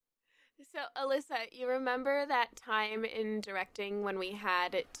So, Alyssa, you remember that time in directing when we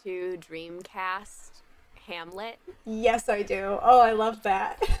had to Dreamcast Hamlet? Yes, I do. Oh, I love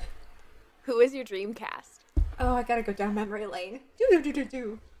that. Who was your Dreamcast? Oh, I gotta go down memory lane.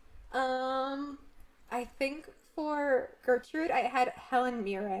 Do. I think for Gertrude, I had Helen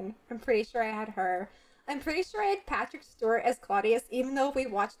Mirren. I'm pretty sure I had her. I'm pretty sure I had Patrick Stewart as Claudius, even though we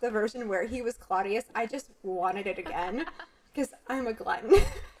watched the version where he was Claudius. I just wanted it again because I'm a glutton.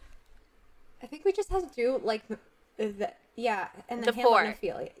 I think we just had to do like yeah, and then The Hamlet four. and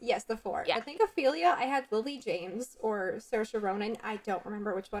Ophelia. Yes, the four. Yeah. I think Ophelia, I had Lily James or Saoirse Ronan. I don't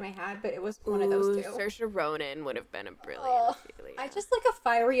remember which one I had, but it was one of those two. Saoirse Ronan would have been a brilliant Oh, Ophelia. I just like a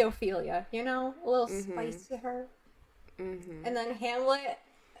fiery Ophelia, you know, a little spice to her. Mm-hmm. And then Hamlet,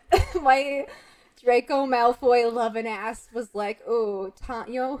 my Draco Malfoy loving ass was like, "Ooh,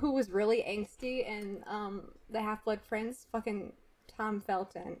 Tom, you know who was really angsty in the Half Blood Prince? Fucking Tom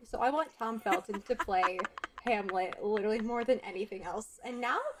Felton." So I want Tom Felton to play Hamlet literally more than anything else. And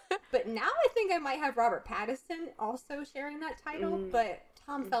now I think I might have Robert Pattinson also sharing that title, but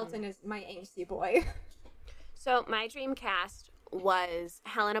Tom Felton is my angsty boy. So, my Dreamcast was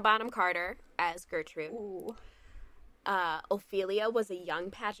Helena Bonham Carter as Gertrude. Ooh. Ophelia was a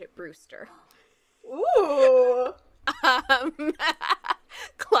young Paget Brewster. Ooh.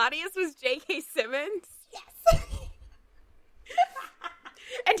 Claudius was J.K. Simmons. Yes.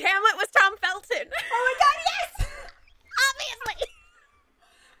 And Hamlet was Tom Felton. Oh my god, yes! Obviously.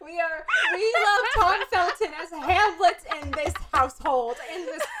 We love Tom Felton as Hamlet in this household, in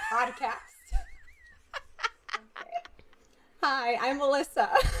this podcast. Okay. Hi, I'm Melissa.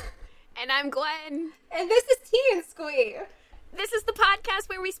 And I'm Gwen. And this is Tea and Squee. This is the podcast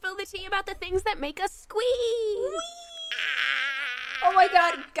where we spill the tea about the things that make us squeeze. Oh my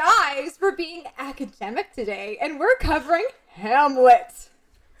god, guys, we're being academic today, and we're covering Hamlet.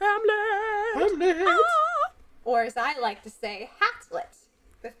 Hamlet. Ah! Or as I like to say, Hatlet,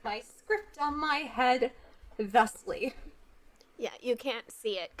 with my script on my head thusly. Yeah, you can't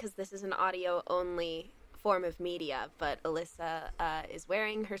see it because this is an audio-only form of media, but Alyssa is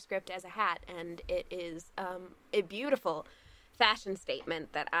wearing her script as a hat, and it is a beautiful fashion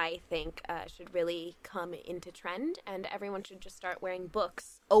statement that I think should really come into trend, and everyone should just start wearing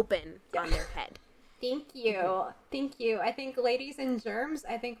books open on their head. Thank you. Thank you. I think, ladies and germs,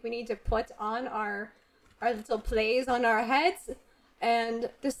 I think we need to put on our little plays on our heads and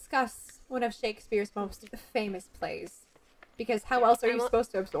discuss one of Shakespeare's most famous plays. Because how else are you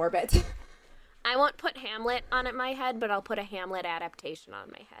supposed to absorb it? I won't put Hamlet on my head, but I'll put a Hamlet adaptation on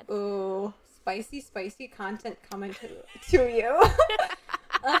my head. Ooh, spicy content coming to you.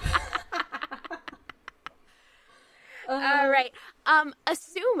 All right.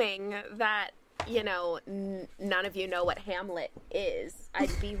 Assuming that, you know, none of you know what Hamlet is,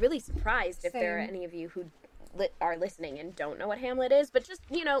 I'd be really surprised if there are Same. any of you who are listening and don't know what Hamlet is. But just,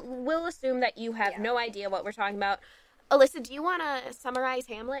 you know, we'll assume that you have no idea what we're talking about. Alyssa, do you want to summarize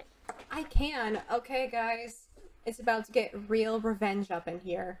Hamlet? I can. Okay, guys. It's about to get real revenge up in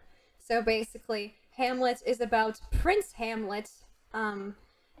here. So basically, Hamlet is about Prince Hamlet,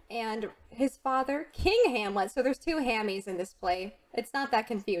 and his father, King Hamlet. So there's two Hammies in this play. It's not that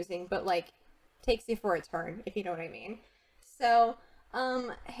confusing, but like, takes you for a turn, if you know what I mean. So,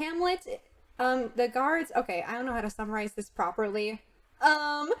 Hamlet, the guards, okay, I don't know how to summarize this properly.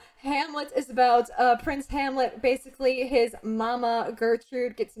 Hamlet is about, Prince Hamlet, basically his mama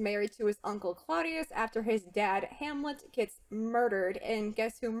Gertrude gets married to his uncle Claudius after his dad Hamlet gets murdered, and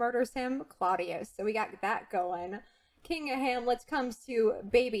guess who murders him? Claudius. So we got that going. King Hamlet comes to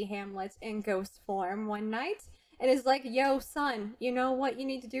baby Hamlet in ghost form one night and is like, "Yo, son, you know what you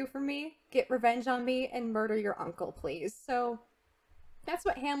need to do for me? Get revenge on me and murder your uncle, please." So that's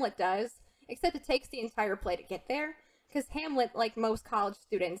what Hamlet does, except it takes the entire play to get there. Because Hamlet, like most college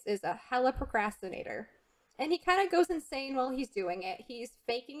students, is a hella procrastinator. And he kind of goes insane while he's doing it. He's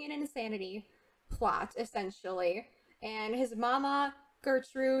faking an insanity plot, essentially. And his mama,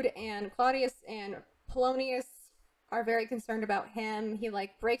 Gertrude, and Claudius, and Polonius are very concerned about him. He,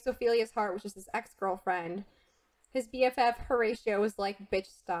 like, breaks Ophelia's heart, which is his ex-girlfriend. His BFF, Horatio, is like, "Bitch,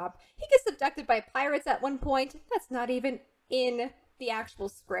 stop." He gets abducted by pirates at one point. That's not even in the actual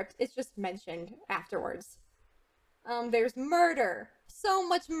script. It's just mentioned afterwards. There's murder. So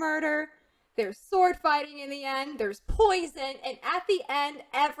much murder. There's sword fighting in the end. There's poison. And at the end,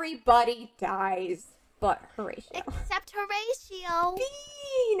 everybody dies. But Horatio. Except Horatio.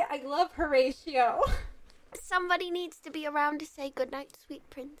 Bean! I love Horatio. Somebody needs to be around to say goodnight, sweet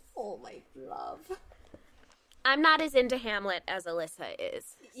prince. Oh, my love. I'm not as into Hamlet as Alyssa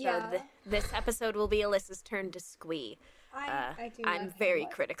is. So Yeah. this episode will be Alyssa's turn to squee. I do I'm love very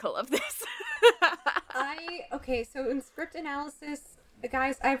Hamlet. critical of this. Okay, so in script analysis,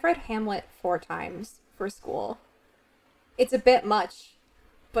 guys, I've read Hamlet 4 times for school. It's a bit much,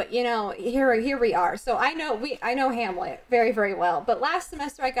 but you know, here we are. So I know Hamlet very, very well. But last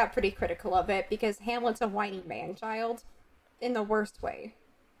semester I got pretty critical of it because Hamlet's a whiny man child in the worst way.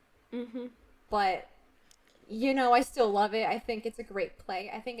 Mm-hmm. But you know, I still love it. I think it's a great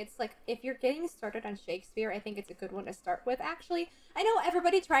play. I think it's like, if you're getting started on Shakespeare, I think it's a good one to start with. Actually, I know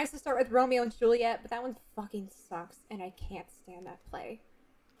everybody tries to start with Romeo and Juliet, but that one fucking sucks, and I can't stand that play.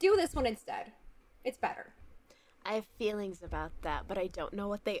 Do this one instead. It's better. I have feelings about that, but I don't know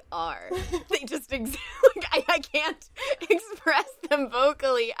what they are. They just like, I can't express them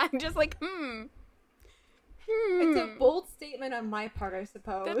vocally. I'm just like, It's a bold statement on my part, I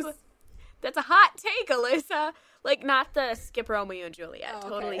suppose. That's a hot take, Alyssa. Like, not the skip Romeo and Juliet. Oh, okay.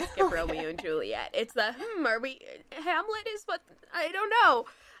 Totally skip Romeo and Juliet. It's the, Hamlet is what, I don't know.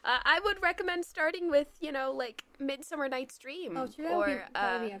 I would recommend starting with, you know, like, Midsummer Night's Dream. Oh, true. Or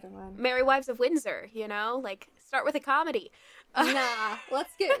That would be the other one. Merry Wives of Windsor, you know? Like, start with a comedy. Nah,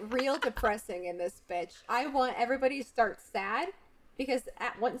 let's get real depressing in this bitch. I want everybody to start sad, because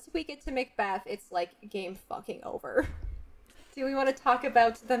once we get to Macbeth, it's like game fucking over. Do we want to talk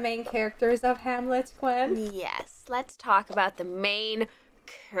about the main characters of Hamlet, Gwen? Yes, let's talk about the main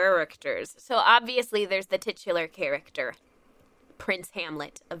characters. So obviously there's the titular character, Prince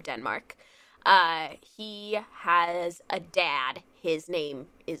Hamlet of Denmark. He has a dad. His name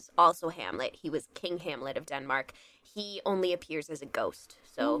is also Hamlet. He was King Hamlet of Denmark. He only appears as a ghost.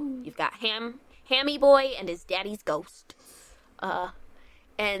 So you've got Hammy Boy and his daddy's ghost.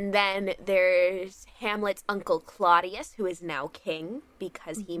 And then there's Hamlet's uncle Claudius, who is now king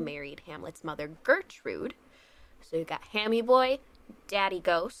because he married Hamlet's mother Gertrude. So you've got Hammy Boy, Daddy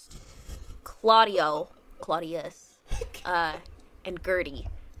Ghost, Claudius, and Gertie.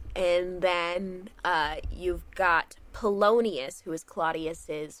 And then you've got Polonius, who is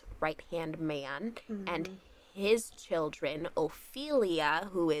Claudius's right-hand man, and his children, Ophelia,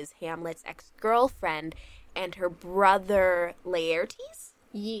 who is Hamlet's ex-girlfriend, and her brother Laertes.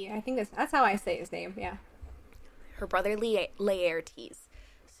 Yeah, I think that's how I say his name, yeah. Her brother Laertes.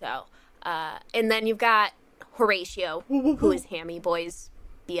 So, and then you've got Horatio, who is Hammy Boy's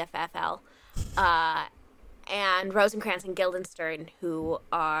BFFL, and Rosencrantz and Guildenstern, who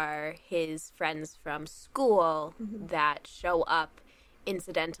are his friends from school that show up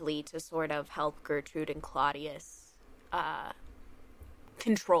incidentally to sort of help Gertrude and Claudius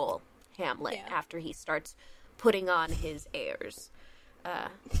control Hamlet after he starts putting on his airs.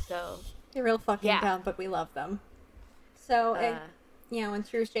 So they're real fucking dumb, but we love them. So, you know, in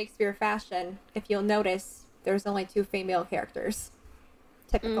true Shakespeare fashion, if you'll notice, there's only 2 female characters.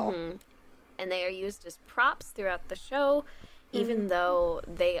 Typical. And they are used as props throughout the show, even though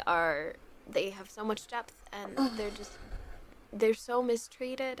they have so much depth, and they're so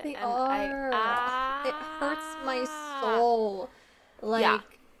mistreated. They and are. It hurts my soul. Like,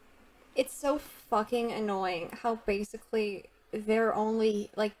 it's so fucking annoying how basically their only,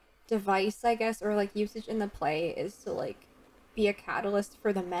 like, device, I guess, or, like, usage in the play is to, like, be a catalyst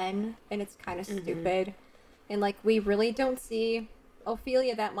for the men, and it's kind of stupid. And, like, we really don't see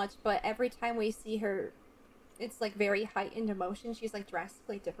Ophelia that much, but every time we see her, it's, like, very heightened emotion. She's, like,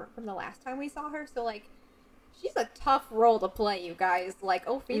 drastically different from the last time we saw her, so, like, she's a tough role to play, you guys. Like,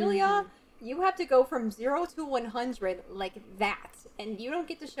 Ophelia, you have to go from 0 to 100 like that, and you don't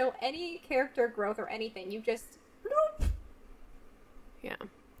get to show any character growth or anything. You just... bloop. Yeah.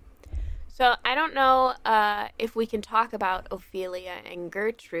 So I don't know if we can talk about Ophelia and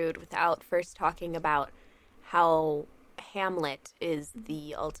Gertrude without first talking about how Hamlet is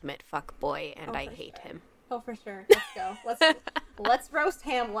the ultimate fuckboy, and I hate him. Oh, for sure. Let's go. Let's roast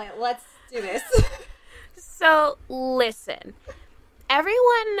Hamlet. Let's do this. So listen,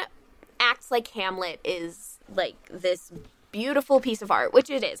 everyone acts like Hamlet is like this beautiful piece of art, which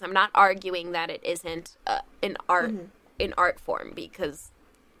it is. I'm not arguing that it isn't an art form, because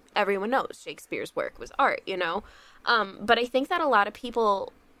everyone knows Shakespeare's work was art, you know? But I think that a lot of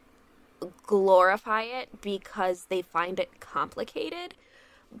people glorify it because they find it complicated.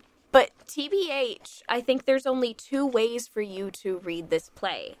 But TBH, I think there's only 2 ways for you to read this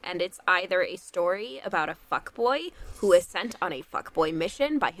play, and it's either a story about a fuckboy who is sent on a fuckboy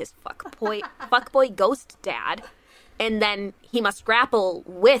mission by his fuckboy ghost dad, and then he must grapple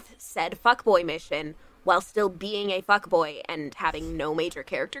with said fuckboy mission while still being a fuckboy and having no major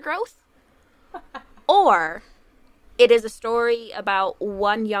character growth. Or it is a story about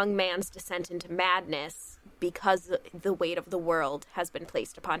one young man's descent into madness because the weight of the world has been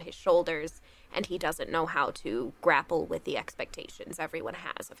placed upon his shoulders, and he doesn't know how to grapple with the expectations everyone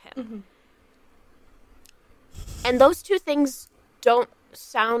has of him. Mm-hmm. And those two things don't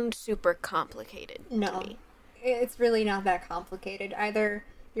sound super complicated to me. It's really not that complicated. Either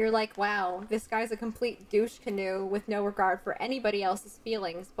you're like, wow, this guy's a complete douche canoe with no regard for anybody else's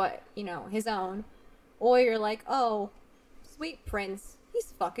feelings but, his own. Or you're like, oh, sweet prince,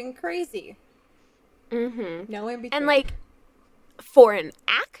 he's fucking crazy. Mm-hmm. No in between. And, like, for an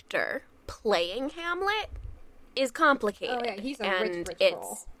actor, playing Hamlet is complicated. Oh, yeah, he's a and rich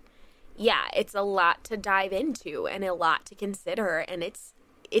role. Yeah, it's a lot to dive into and a lot to consider, and it's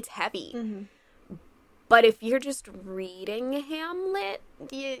heavy. Mm-hmm. But if you're just reading Hamlet,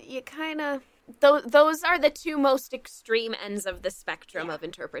 you kind of... Those are the two most extreme ends of the spectrum of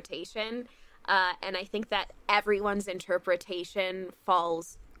interpretation. And I think that everyone's interpretation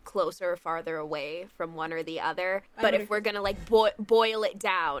falls closer or farther away from one or the other. But if we're going to, like, boil it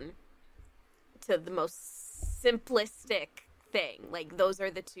down to the most simplistic thing, like, those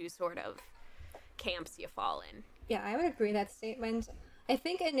are the two sort of camps you fall in. Yeah, I would agree with that statement. I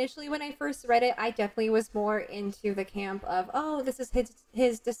think initially when I first read it, I definitely was more into the camp of, oh, this is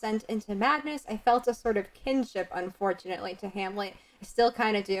his descent into madness. I felt a sort of kinship, unfortunately, to Hamlet. I still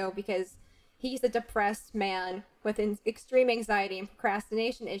kind of do, because he's a depressed man with extreme anxiety and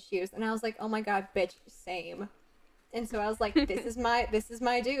procrastination issues. And I was like, oh my god, bitch, same. And so I was like, this is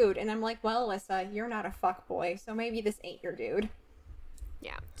my dude. And I'm like, well, Alyssa, you're not a fuckboy, so maybe this ain't your dude.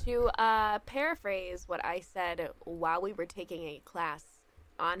 Yeah. To paraphrase what I said while we were taking a class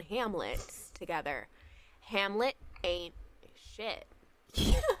on Hamlet together, Hamlet ain't shit.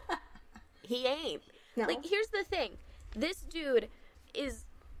 He ain't. No. Like, here's the thing. This dude is...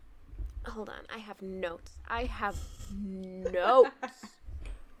 Hold on. I have notes.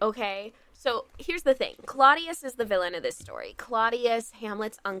 Okay? So, here's the thing. Claudius is the villain of this story. Claudius,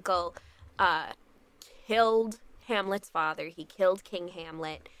 Hamlet's uncle, killed Hamlet's father. He killed King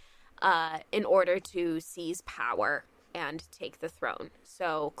Hamlet in order to seize power and take the throne.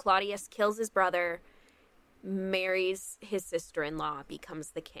 So Claudius kills his brother, marries his sister-in-law, becomes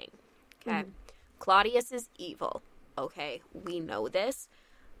the king. Okay? Claudius is evil. Okay? We know this.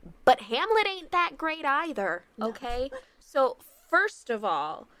 But Hamlet ain't that great either. Okay? No. So first of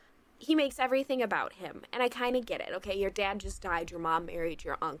all, he makes everything about him. And I kind of get it. Okay? Your dad just died. Your mom married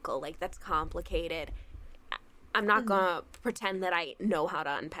your uncle. Like, that's complicated. I'm not gonna pretend that I know how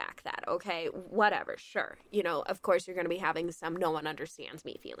to unpack that, okay? Whatever, sure. Of course you're gonna be having some no one understands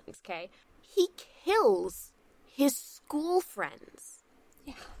me feelings, okay? He kills his school friends.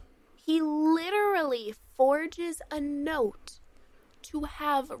 Yeah. He literally forges a note to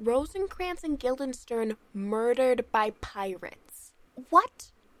have Rosencrantz and Guildenstern murdered by pirates.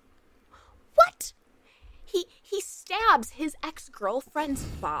 What? He stabs his ex-girlfriend's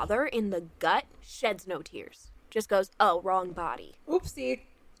father in the gut, sheds no tears. Just goes, oh, wrong body. Oopsie.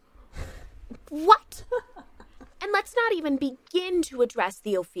 What? And let's not even begin to address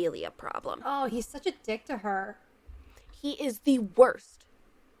the Ophelia problem. Oh, he's such a dick to her. He is the worst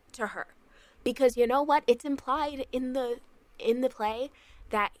to her. Because you know what? It's implied in the play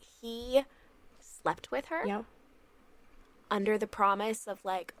that he slept with her. Yep. Under the promise of,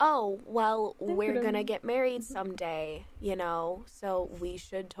 like, oh, well, we're gonna get married someday, so we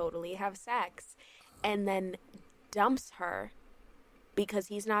should totally have sex. And then dumps her because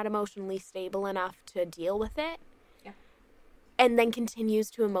he's not emotionally stable enough to deal with it. Yeah. And then continues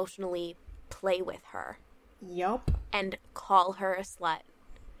to emotionally play with her. Yup. And call her a slut.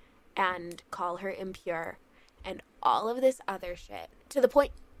 And call her impure. And all of this other shit. To the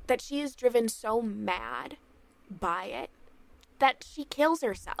point that she is driven so mad by it that she kills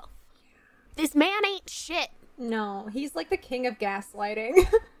herself. This man ain't shit. No, he's like the king of gaslighting.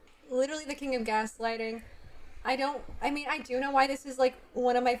 Literally the king of gaslighting. I do know why this is like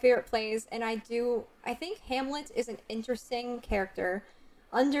one of my favorite plays, and I think Hamlet is an interesting character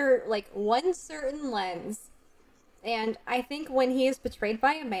under like one certain lens. And I think when he is portrayed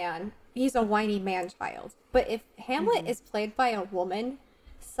by a man, he's a whiny man-child. But if Hamlet is played by a woman,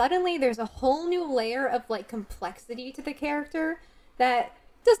 suddenly there's a whole new layer of like complexity to the character that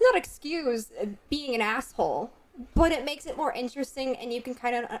does not excuse being an asshole, but it makes it more interesting, and you can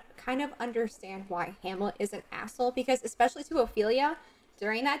kind of understand why Hamlet is an asshole, because especially to Ophelia,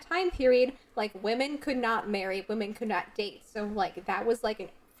 during that time period, like, women could not marry, women could not date, so like that was like an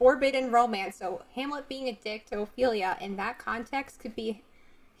forbidden romance. So Hamlet being a dick to Ophelia in that context could be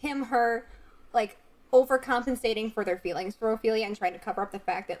her like overcompensating for their feelings for Ophelia and trying to cover up the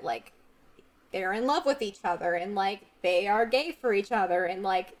fact that like they're in love with each other and like they are gay for each other, and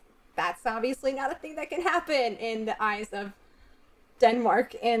like that's obviously not a thing that can happen in the eyes of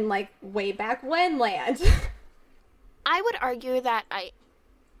Denmark in like way back when land. I would argue that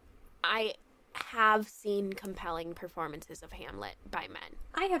I have seen compelling performances of Hamlet by men.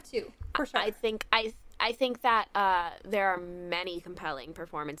 I have too, for sure. I think that there are many compelling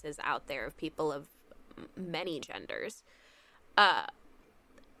performances out there of people of many genders.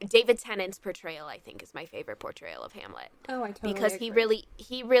 David Tennant's portrayal, I think, is my favorite portrayal of Hamlet. Oh, I totally because agree.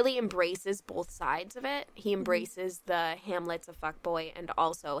 he really embraces both sides of it. He embraces the Hamlet's a fuckboy and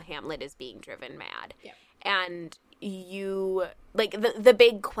also Hamlet is being driven mad. Yeah. And you like the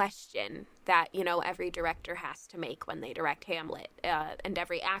big question that, you know, every director has to make when they direct Hamlet, and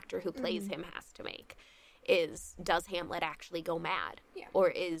every actor who plays him has to make, is, does Hamlet actually go mad? Yeah. Or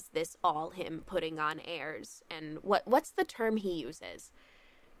is this all him putting on airs? And what's the term he uses?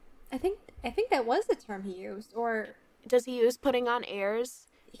 I think that was the term he used, or Does he use putting on airs?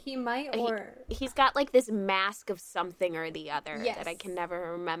 he might, or He's got like this mask of something or the other Yes. that I can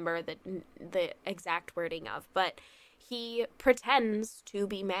never remember the exact wording of, but he pretends to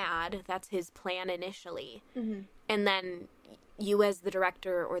be mad. That's his plan initially. And then you as the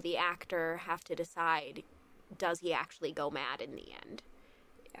director or the actor have to decide, does he actually go mad in the end?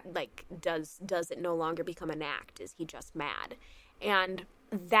 Yeah. Like, does it no longer become an act? Is he just mad? And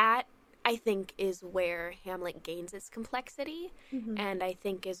that, I think, is where Hamlet gains its complexity, and I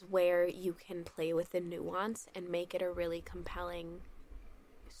think is where you can play with the nuance and make it a really compelling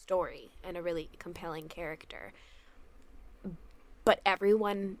story and a really compelling character. But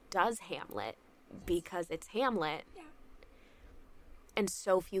everyone does Hamlet because it's Hamlet, Yeah. and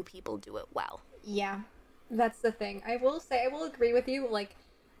so few people do it well. yeah, that's the thing. I will say, I will agree with you. Like,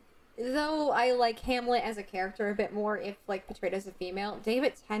 though I like Hamlet as a character a bit more if like portrayed as a female,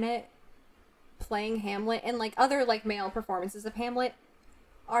 David Tennant playing Hamlet and like other like male performances of Hamlet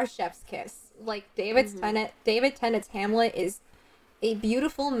are chef's kiss. Like David Tennant's Hamlet is a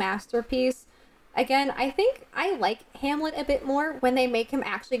beautiful masterpiece. Again, I think I like Hamlet a bit more when they make him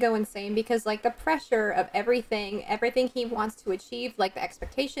actually go insane, because like the pressure of everything he wants to achieve, like the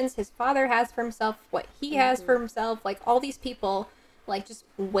expectations his father has for himself, what he has for himself, like all these people like just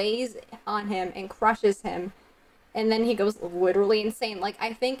weighs on him and crushes him, and then he goes literally insane. Like,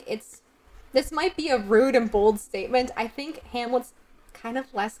 I think this might be a rude and bold statement. I think Hamlet's kind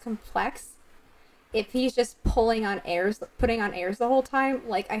of less complex if he's just putting on airs the whole time.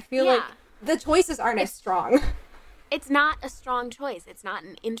 Like, I feel like the choices aren't as strong. It's not a strong choice. It's not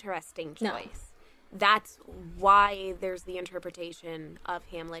an interesting choice. No. That's why there's the interpretation of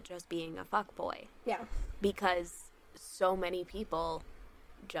Hamlet just being a fuckboy. Yeah. Because so many people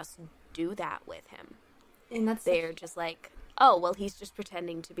just do that with him. And They're just like, oh, well, he's just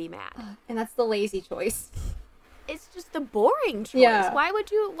pretending to be mad. and that's the lazy choice. It's just the boring choice. Yeah. Why would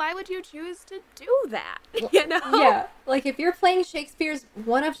you choose to do that? You know? Yeah. Like, if you're playing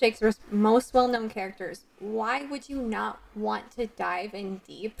one of Shakespeare's most well-known characters, why would you not want to dive in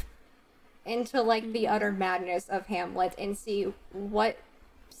deep into like the utter madness of Hamlet and see what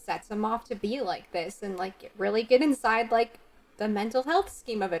sets him off to be like this, and like really get inside like the mental health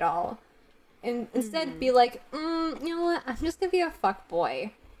scheme of it all, and instead be like, you know what, I'm just gonna be a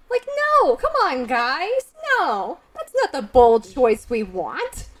fuckboy. Like, no, come on, guys, no, that's not the bold choice we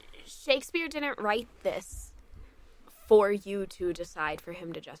want. Shakespeare didn't write this for you to decide for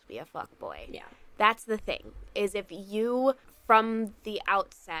him to just be a fuckboy. Yeah. That's the thing, is if you from the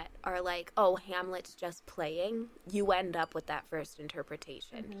outset are like, oh, Hamlet's just playing, you end up with that first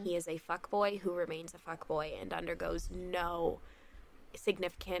interpretation. He is a fuckboy who remains a fuckboy and undergoes no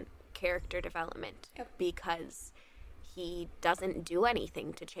significant character development because he doesn't do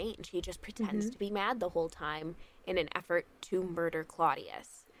anything to change. He just pretends to be mad the whole time in an effort to murder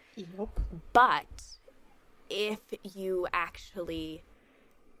Claudius. Yep. But if you actually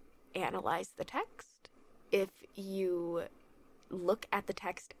analyze the text, if you look at the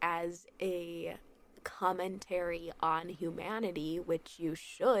text as a commentary on humanity, which you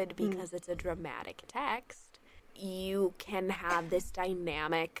should because it's a dramatic text, you can have this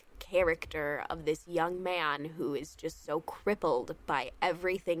dynamic character of this young man who is just so crippled by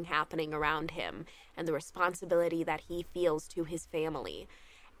everything happening around him and the responsibility that he feels to his family.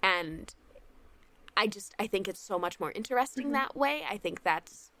 And I think it's so much more interesting that way. I think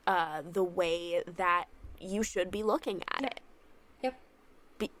that's the way that you should be looking at it. Yep.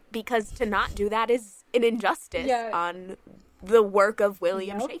 Because to not do that is an injustice Yeah. on the work of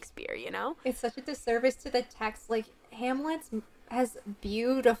William Shakespeare, you know? It's such a disservice to the text. Like, Hamlet has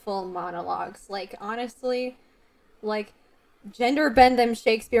beautiful monologues. Like, honestly, like, gender bend them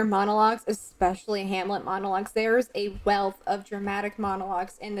Shakespeare monologues, especially Hamlet monologues. There's a wealth of dramatic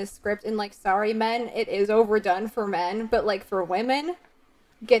monologues in this script, and like, sorry, men, it is overdone for men, but like for women,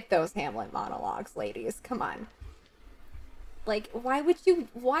 get those Hamlet monologues, ladies. Come on. Like, why would you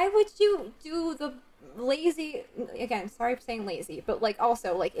do the lazy, again, sorry for saying lazy, but like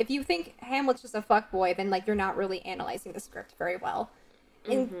also like if you think Hamlet's just a fuckboy, then like you're not really analyzing the script very well.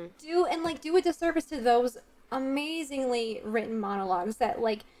 And do a disservice to those amazingly written monologues that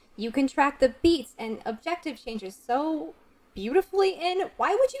like you can track the beats and objective changes so beautifully in.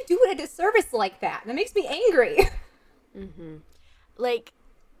 Why would you do it a disservice like that? That makes me angry. Like,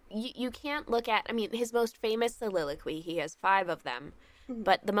 you can't look at, I mean, his most famous soliloquy, he has 5 of them,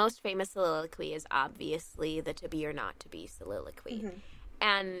 but the most famous soliloquy is obviously the to be or not to be soliloquy.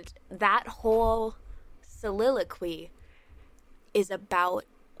 And that whole soliloquy is about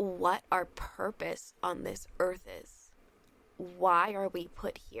what our purpose on this earth is. Why are we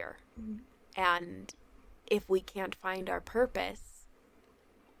put here? And if we can't find our purpose,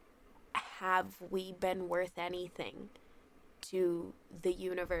 have we been worth anything to the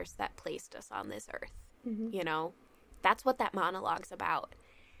universe that placed us on this earth? You know, that's what that monologue's about.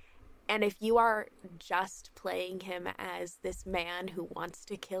 And if you are just playing him as this man who wants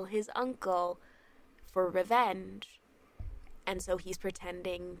to kill his uncle for revenge, and so he's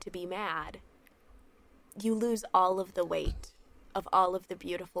pretending to be mad, you lose all of the weight of all of the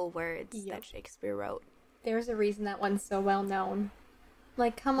beautiful words that Shakespeare wrote. There's a reason that one's so well known.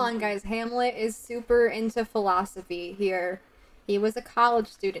 Like, come on, guys. Hamlet is super into philosophy here. He was a college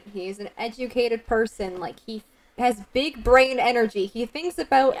student. He's an educated person. Like, he has big brain energy. He thinks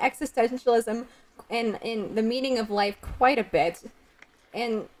about existentialism and the meaning of life quite a bit.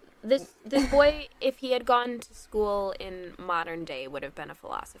 And this boy, if he had gone to school in modern day, would have been a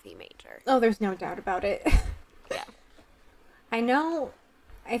philosophy major. Oh, there's no doubt about it. Yeah.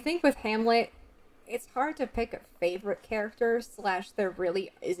 I think with Hamlet, it's hard to pick a favorite character / there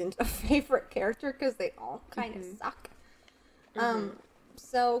really isn't a favorite character because they all kind of suck.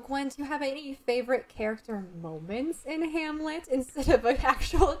 So Gwen, do you have any favorite character moments in Hamlet instead of an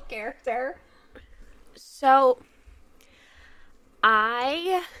actual character? So,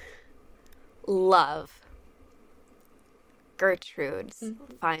 I love Gertrude's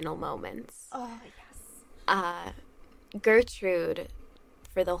final moments. Oh, yes. Gertrude,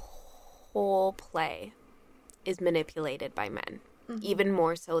 for the whole play, is manipulated by men, even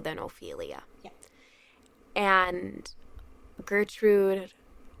more so than Ophelia. Yeah. And Gertrude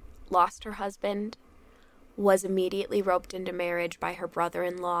lost her husband, was immediately roped into marriage by her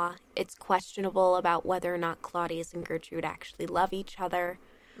brother-in-law. It's questionable about whether or not Claudius and Gertrude actually love each other,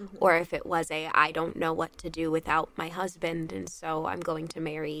 or if it was I don't know what to do without my husband, and so I'm going to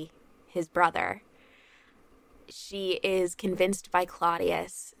marry his brother. She is convinced by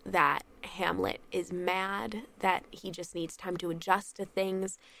Claudius that Hamlet is mad, that he just needs time to adjust to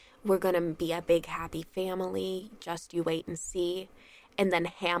things. We're going to be a big happy family, just you wait and see. And then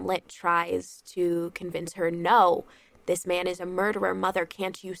Hamlet tries to convince her, no, this man is a murderer. Mother,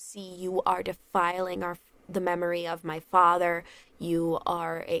 can't you see you are defiling the memory of my father? You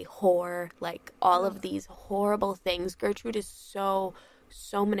are a whore. Like, all of these horrible things. Gertrude is so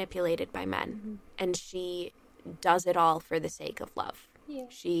manipulated by men. And she does it all for the sake of love. Yeah.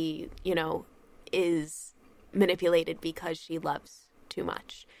 She, is manipulated because she loves too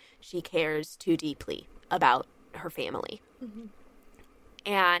much. She cares too deeply about her family.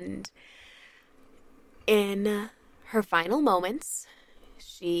 And in her final moments,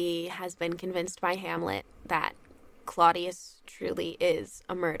 she has been convinced by Hamlet that Claudius truly is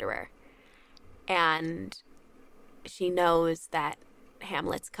a murderer. And she knows that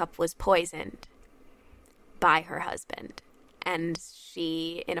Hamlet's cup was poisoned by her husband. And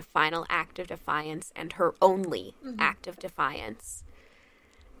she, in a final act of defiance, and her only act of defiance,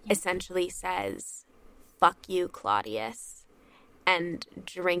 essentially says, fuck you, Claudius, and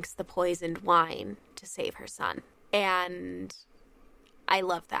drinks the poisoned wine to save her son. And I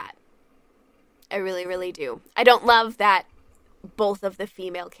love that. I really, really do. I don't love that both of the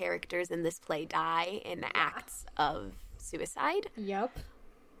female characters in this play die in acts of suicide. Yep.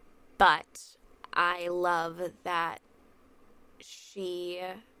 But I love that she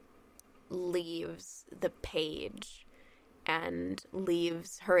leaves the page and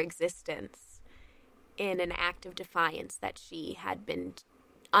leaves her existence in an act of defiance that she had been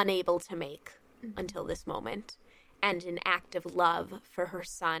unable to make until this moment, and an act of love for her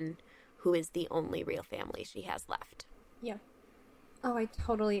son, who is the only real family she has left. Yeah. Oh, I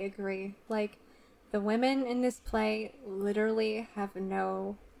totally agree. Like, the women in this play literally have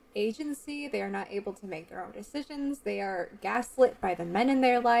no agency. They are not able to make their own decisions. They are gaslit by the men in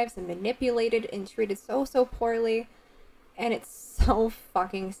their lives and manipulated and treated so poorly. And it's so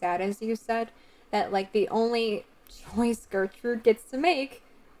fucking sad, as you said, that, like, the only choice Gertrude gets to make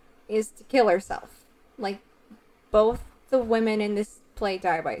is to kill herself. Like, both the women in this play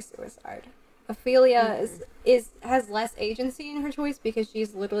die by suicide. Ophelia has less agency in her choice because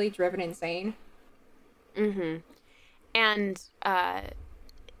she's literally driven insane. And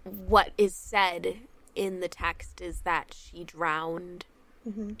what is said in the text is that she drowned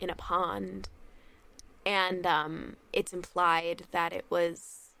in a pond. And it's implied that it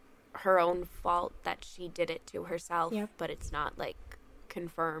was her own fault that she did it to herself, but it's not, like,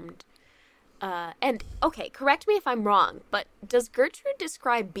 confirmed. And, okay, correct me if I'm wrong, but does Gertrude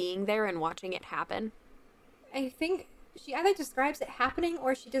describe being there and watching it happen? I think she either describes it happening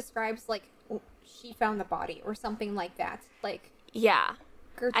or she describes, like, she found the body or something like that. Like, yeah.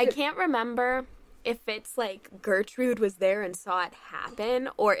 Gertrude... I can't remember if it's, like, Gertrude was there and saw it happen,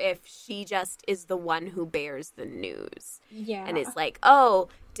 or if she just is the one who bears the news. Yeah. And is like, oh,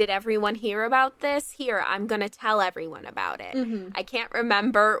 did everyone hear about this? Here, I'm going to tell everyone about it. I can't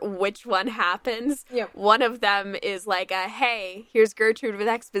remember which one happens. One of them is like, hey, here's Gertrude with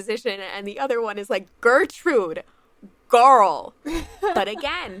exposition, and the other one is like, Gertrude, girl. But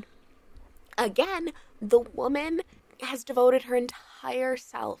again, the woman has devoted her entire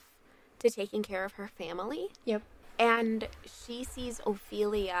self to taking care of her family. And she sees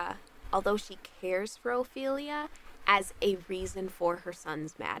Ophelia, although she cares for Ophelia, as a reason for her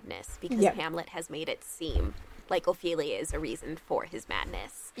son's madness, because Hamlet has made it seem like Ophelia is a reason for his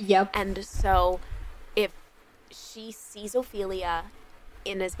madness. And so if she sees Ophelia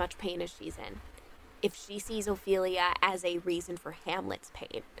in as much pain as she's in, if she sees Ophelia as a reason for Hamlet's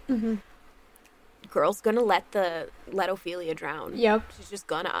pain, girl's gonna let Ophelia drown. She's just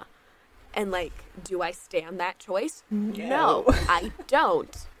gonna. And, like, do I stand that choice? No, I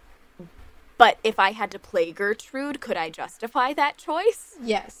don't. But if I had to play Gertrude, could I justify that choice?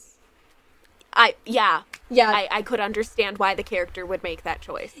 Yes. I could understand why the character would make that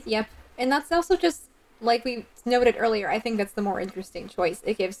choice. And that's also just, like we noted earlier, I think that's the more interesting choice.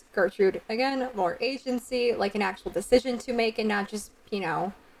 It gives Gertrude, again, more agency, like an actual decision to make, and not just,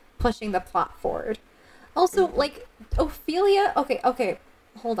 pushing the plot forward. Also, like, Ophelia, okay,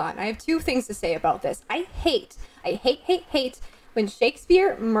 hold on. I have two things to say about this. I hate when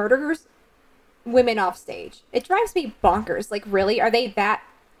Shakespeare murders women off stage. It drives me bonkers. Like, really? Are they that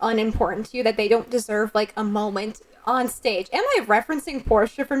unimportant to you that they don't deserve, like, a moment on stage? Am I referencing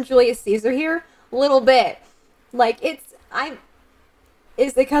Portia from Julius Caesar here? A little bit. Like, is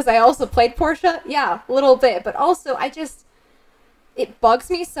it because I also played Portia? Yeah, a little bit. But also, it bugs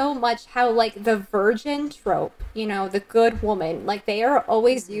me so much how, like, the virgin trope, the good woman, like, they are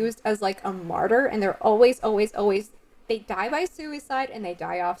always used as, like, a martyr, and they're always, they die by suicide and they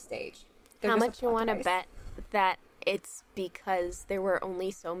die off stage. How much you want to bet that it's because there were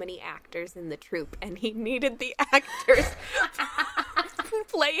only so many actors in the troupe, and he needed the actors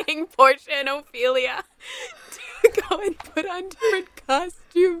playing Portia and Ophelia to go and put on different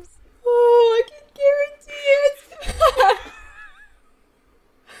costumes? Oh, I can guarantee it.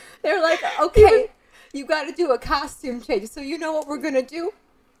 They're like, okay, you got to do a costume change. So you know what we're going to do?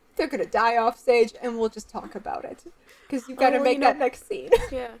 They're going to die off stage, and we'll just talk about it. Because you got to make that next scene.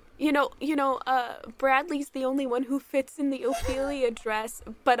 Yeah. Bradley's the only one who fits in the Ophelia dress,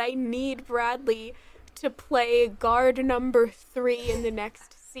 but I need Bradley to play guard number 3 in the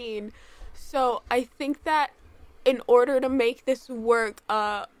next scene. So I think that in order to make this work,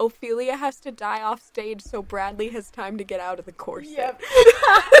 Ophelia has to die off stage so Bradley has time to get out of the corset.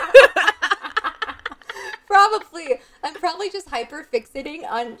 Probably. I'm probably just hyper fixating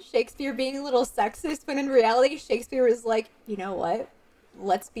on Shakespeare being a little sexist, when in reality, Shakespeare is like, you know what?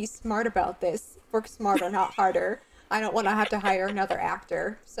 Let's be smart about this. Work smarter, not harder. I don't want to have to hire another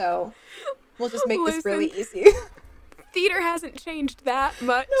actor, so we'll just make this really easy. Theater hasn't changed that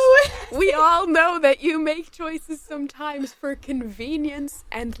much. No, we all know that you make choices sometimes for convenience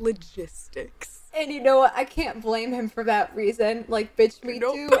and logistics. And you know what? I can't blame him for that reason. Like, bitch, me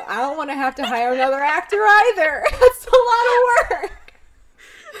too. I don't want to have to hire another actor either. That's a lot of work.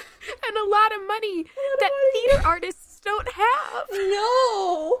 And a lot of money that theater artists don't have.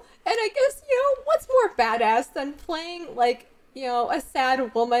 No. And I guess, what's more badass than playing, like, a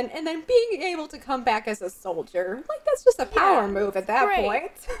sad woman and then being able to come back as a soldier? Like, that's just a power move at that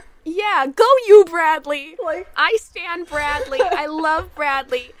point. Yeah, go you, Bradley. Like, I stan Bradley. I love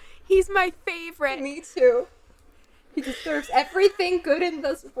Bradley. He's my favorite. Me too. He deserves everything good in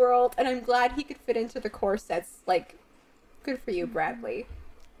this world, and I'm glad he could fit into the corsets. Like, good for you, Bradley.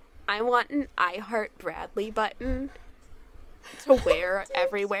 I want an I Heart Bradley button to wear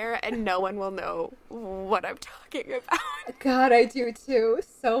everywhere, and no one will know what I'm talking about. God, I do too,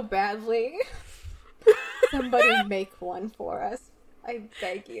 so badly. Somebody make one for us. I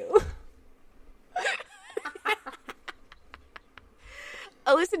beg you.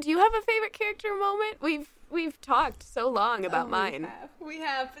 Alyssa, do you have a favorite character moment? We've talked so long about mine. We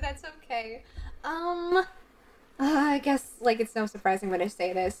have, but that's okay. I guess, like, it's no surprising when I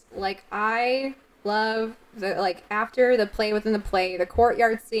say this. Like, I love the, like, after the play within the play, the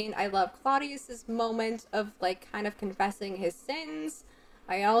courtyard scene, I love Claudius's moment of, like, kind of confessing his sins.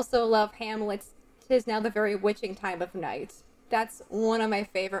 I also love Hamlet's "'Tis now the very witching time of night." That's one of my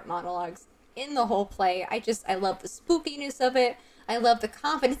favorite monologues in the whole play. I love the spookiness of it. I love the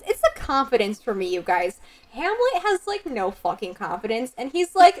confidence. It's the confidence for me, you guys. Hamlet has, like, no fucking confidence, and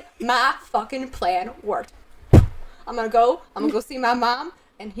he's like, my fucking plan worked. I'm gonna go see my mom,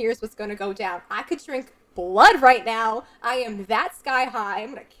 and here's what's gonna go down. I could drink blood right now. I am that sky high. I'm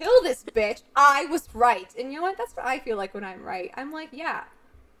gonna kill this bitch. I was right. And you know what? That's what I feel like when I'm right. I'm like, yeah,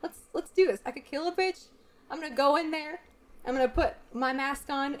 let's do this. I could kill a bitch. I'm gonna go in there. I'm gonna put my mask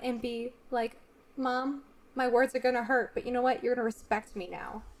on and be like, Mom, my words are gonna hurt, but you know what? You're gonna respect me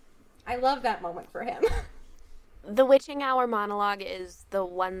now. I love that moment for him. The witching hour monologue is the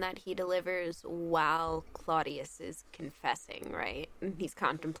one that he delivers while Claudius is confessing, right? And he's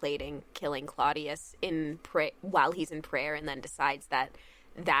contemplating killing Claudius while he's in prayer, and then decides that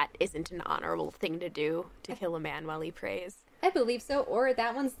that isn't an honorable thing to do, to kill a man while he prays. I believe so, or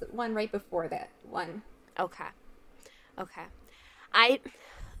that one's the one right before that one. Okay.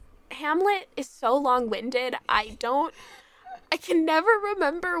 Hamlet is so long-winded, I can never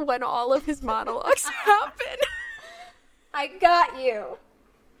remember when all of his monologues happen. I got you.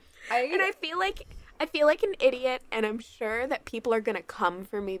 And I feel like an idiot, and I'm sure that people are gonna come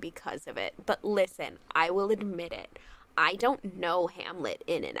for me because of it. But listen, I will admit it. I don't know Hamlet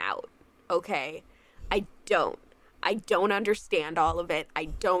in and out, okay? I don't understand all of it. I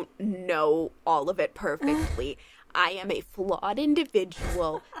don't know all of it perfectly. I am a flawed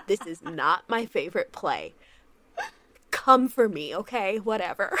individual. This is not my favorite play. Come for me, okay?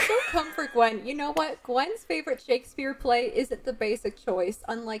 Whatever. Don't come for Gwen. You know what? Gwen's favorite Shakespeare play isn't the basic choice,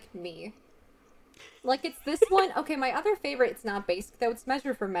 unlike me. Like, it's this one. Okay, my other favorite, it's not basic, though. It's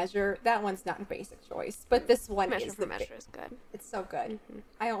Measure for Measure. That one's not a basic choice. But this one Measure for Measure is good. It's so good.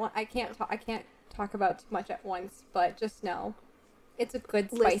 Mm-hmm. I can't talk about too much at once, but just know it's a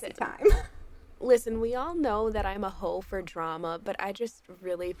good spicy time. Listen, we all know that I'm a hoe for drama, but I just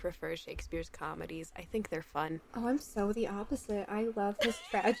really prefer Shakespeare's comedies. I think they're fun. Oh, I'm so the opposite. I love his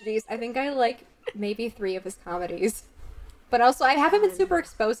tragedies. I think I like maybe 3 of his comedies. But also, I haven't been super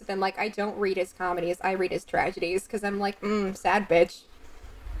exposed to them. Like, I don't read his comedies. I read his tragedies, because I'm like, sad bitch.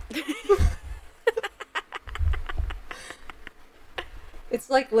 It's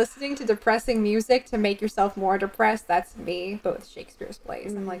like listening to depressing music to make yourself more depressed. That's me, but with Shakespeare's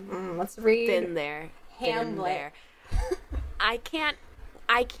plays. I'm like, let's read Been there. Hamlet. I can't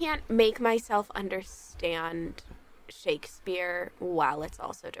make myself understand Shakespeare while it's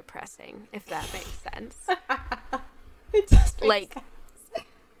also depressing, if that makes sense. It does make like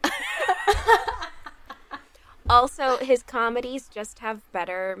sense. Also, his comedies just have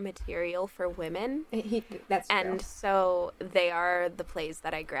better material for women. That's true. And so they are the plays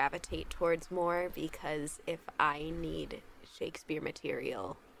that I gravitate towards more, because if I need Shakespeare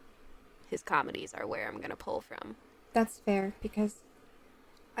material, his comedies are where I'm going to pull from. That's fair, because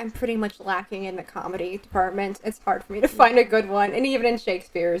I'm pretty much lacking in the comedy department. It's hard for me to find a good one. And even in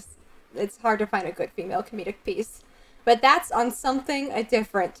Shakespeare's, it's hard to find a good female comedic piece. But that's on something a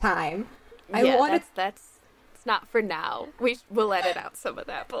different time. It's not for now. We'll edit out some of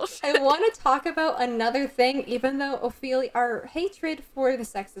that bullshit. I want to talk about another thing, even though our hatred for the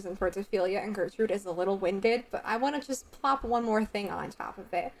sexism towards Ophelia and Gertrude is a little winded, but I want to just plop one more thing on top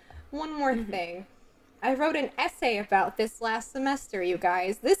of it. One more thing. I wrote an essay about this last semester, you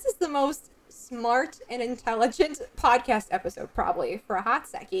guys. This is the most smart and intelligent podcast episode, probably, for a hot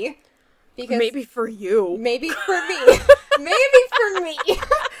secchi. Because maybe for you. Maybe for me. Maybe for me.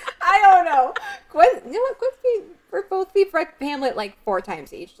 I don't know. Gwen, you know what? We're both, we've read Hamlet like 4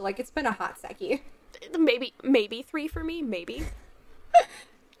 times each. Like, it's been a hot secchi. Maybe 3 for me. Maybe.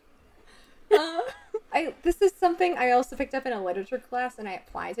 This is something I also picked up in a literature class, and I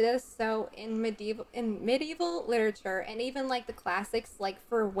applied to this. So in medieval literature, and even like the classics, like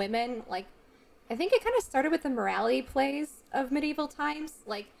for women, like I think it kind of started with the morality plays of medieval times.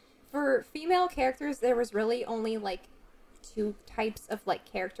 Like for female characters, there was really only like 2 types of like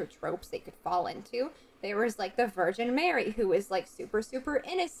character tropes they could fall into. There was like the Virgin Mary, who was like super, super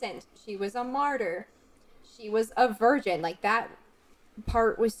innocent. She was a martyr. She was a virgin. Like that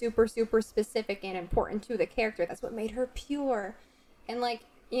part was super, super specific and important to the character. That's what made her pure. And like,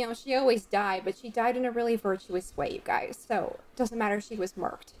 you know, she always died, but she died in a really virtuous way, you guys. So it doesn't matter if she was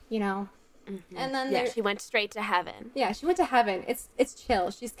murked, you know? Mm-hmm. And then yeah, she went straight to heaven. Yeah, she went to heaven. It's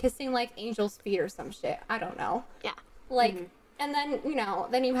chill. She's kissing like angels' feet or some shit. I don't know. Yeah. Like, and then, you know,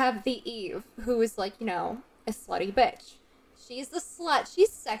 then you have the Eve, who is like, you know, a slutty bitch. She's the slut.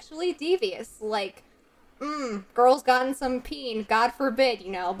 She's sexually devious. Like, girl's gotten some peen, God forbid,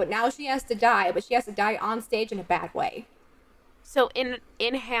 you know, but now she has to die, but she has to die on stage in a bad way. So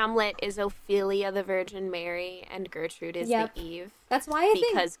in Hamlet is Ophelia the Virgin Mary and Gertrude is the Eve. That's why I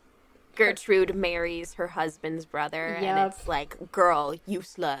think... Because Gertrude marries her husband's brother, and it's like, girl, you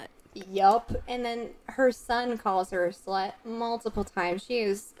slut. Yup. And then her son calls her a slut multiple times. She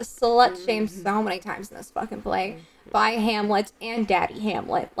is slut shamed so many times in this fucking play by Hamlet and Daddy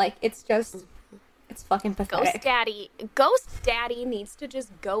Hamlet. Like, it's just, it's fucking pathetic. Ghost Daddy needs to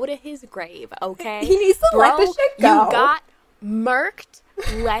just go to his grave, okay? He needs to let the shit go. You got murked.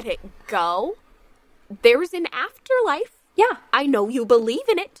 Let it go. There's an afterlife. Yeah. I know you believe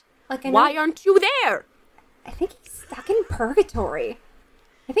in it. Like, why aren't you there? I think he's stuck in purgatory.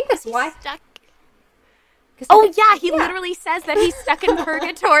 I think that's why. Stuck. Oh yeah, he literally says that he's stuck in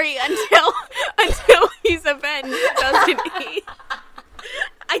purgatory until he's avenged, doesn't he?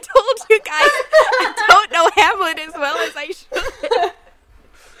 I told you guys, I don't know Hamlet as well as I should.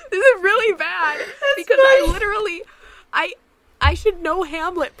 This is really bad because I should know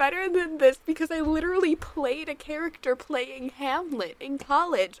Hamlet better than this because I literally played a character playing Hamlet in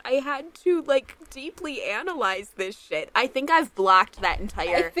college. I had to, like, deeply analyze this shit. I think I've blocked that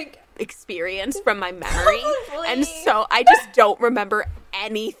entire experience from my memory. Probably. And so I just don't remember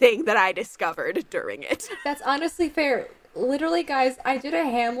anything that I discovered during it. That's honestly fair. Literally, guys, I did a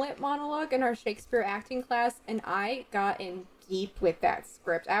Hamlet monologue in our Shakespeare acting class, and I got in deep with that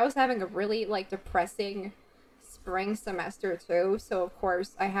script. I was having a really, like, depressing spring semester too, so of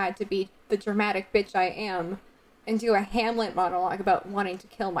course I had to be the dramatic bitch I am and do a Hamlet monologue about wanting to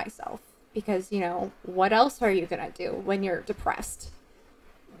kill myself, because, you know, what else are you gonna do when you're depressed?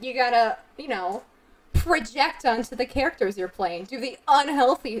 You gotta, you know, project onto the characters you're playing, do the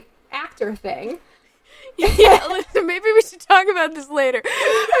unhealthy actor thing. Yeah, listen, maybe we should talk about this later.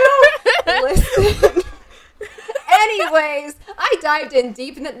 Listen. Anyways, I dived in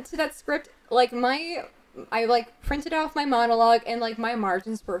deep into that script. Like, I, like, printed off my monologue, and, like, my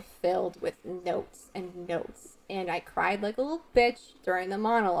margins were filled with notes and notes. And I cried like a little bitch during the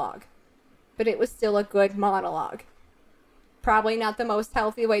monologue. But it was still a good monologue. Probably not the most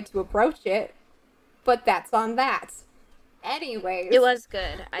healthy way to approach it, but that's on that. Anyways. It was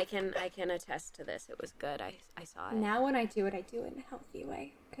good. I can attest to this. It was good. I saw it. Now when I do it in a healthy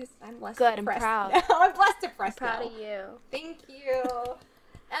way, because I'm less good, depressed. I'm proud. Now. I'm less depressed I'm proud now. of you. Thank you.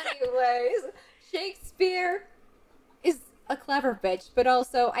 Anyways, Shakespeare is a clever bitch, but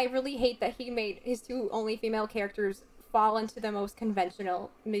also I really hate that he made his two only female characters fall into the most conventional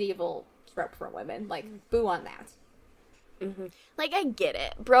medieval trope for women. Like, boo on that. Mm-hmm. Like, I get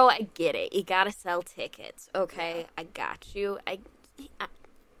it. Bro, I get it. You gotta sell tickets, okay? I got you.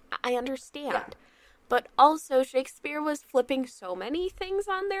 I understand. Yeah. But also, Shakespeare was flipping so many things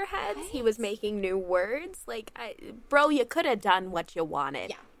on their heads. Right. He was making new words. Like, bro, you could have done what you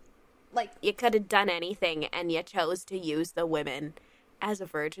wanted. Yeah. Like, you could have done anything, and you chose to use the women as a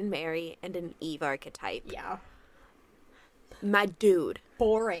Virgin Mary and an Eve archetype. Yeah. My dude.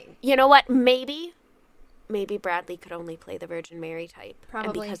 Boring. You know what? Maybe Bradley could only play the Virgin Mary type. Probably.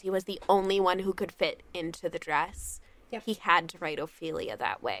 And because he was the only one who could fit into the dress, he had to write Ophelia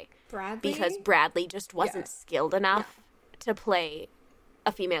that way. Bradley? Because Bradley just wasn't skilled enough to play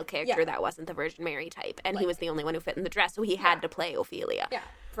a female character that wasn't the Virgin Mary type. And he was the only one who fit in the dress, so he had to play Ophelia. Yeah.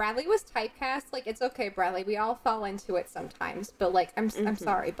 Bradley was typecast. Like, it's okay, Bradley. We all fall into it sometimes. But, like, I'm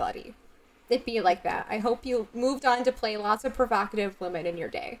sorry, buddy. It'd be like that. I hope you moved on to play lots of provocative women in your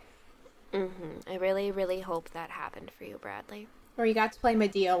day. Mm-hmm. I really, really hope that happened for you, Bradley. Or you got to play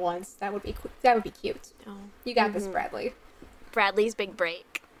Medea once. That would be cute. Oh. You got this, Bradley. Bradley's big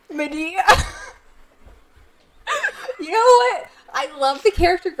break. Medea. You know what? I love the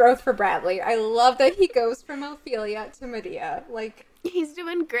character growth for Bradley. I love that he goes from Ophelia to Medea. Like, he's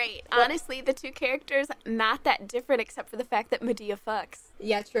doing great. Honestly, the two characters, not that different except for the fact that Medea fucks.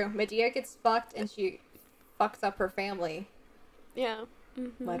 Yeah, true. Medea gets fucked and she fucks up her family. Yeah.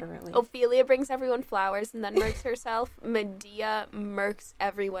 Mm-hmm. Literally. Ophelia brings everyone flowers and then murks herself. Medea murks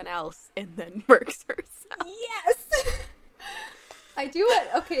everyone else and then murks herself. Yes! I do it.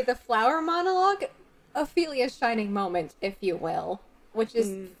 Okay, the flower monologue, Ophelia's shining moment, if you will, which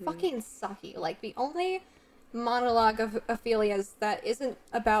is fucking sucky. Like, the only monologue of Ophelia's that isn't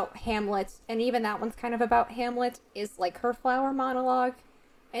about Hamlet, and even that one's kind of about Hamlet, is like her flower monologue,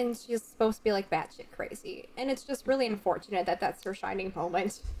 and she's supposed to be like batshit crazy, and it's just really unfortunate that that's her shining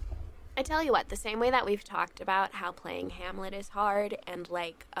moment. I tell you what, the same way that we've talked about how playing Hamlet is hard and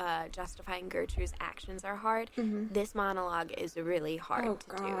like justifying Gertrude's actions are hard, this monologue is really hard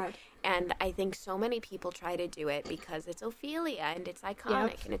to do. And I think so many people try to do it because it's Ophelia and it's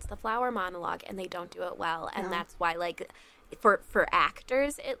iconic and it's the flower monologue, and they don't do it well. And that's why, like, for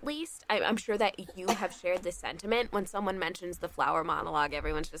actors at least, I'm sure that you have shared this sentiment. When someone mentions the flower monologue,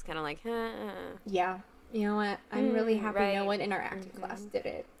 everyone's just kind of like, Yeah. You know what? I'm really happy no one in our acting class did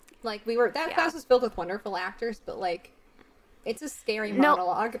it. Like, that class was filled with wonderful actors, but, like, it's a scary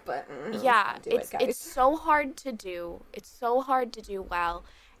monologue, but it's so hard to do. It's so hard to do well,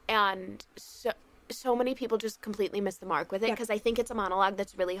 and so many people just completely miss the mark with it, because I think it's a monologue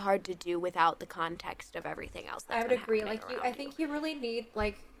that's really hard to do without the context of everything else that's I would agree. Like, I think you really need,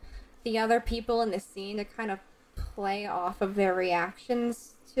 like, the other people in the scene to kind of play off of their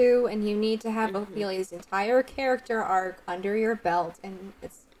reactions, too, and you need to have Ophelia's entire character arc under your belt, and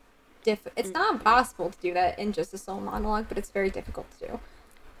it's not impossible to do that in just a solo monologue, but it's very difficult to do.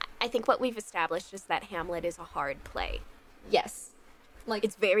 I think what we've established is that Hamlet is a hard play. Yes. Like,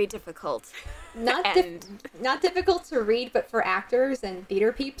 it's very difficult. Not difficult to read, but for actors and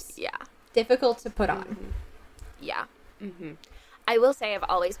theater peeps, difficult to put on. Yeah. I will say I've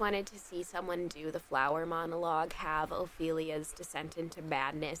always wanted to see someone do the flower monologue, have Ophelia's descent into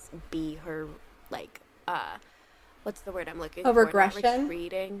madness be her, like, what's the word I'm looking for? A regression? Not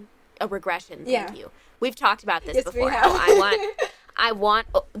retreating. A regression, thank you. We've talked about this before. How I want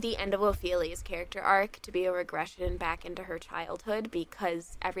the end of Ophelia's character arc to be a regression back into her childhood,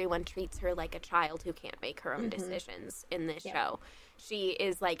 because everyone treats her like a child who can't make her own decisions in this show. She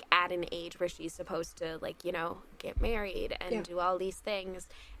is, like, at an age where she's supposed to, like, you know, get married and do all these things,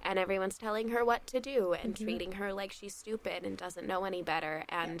 and everyone's telling her what to do and treating her like she's stupid and doesn't know any better.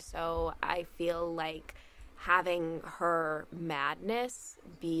 And so I feel like having her madness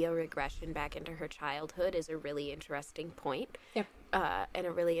be a regression back into her childhood is a really interesting point. And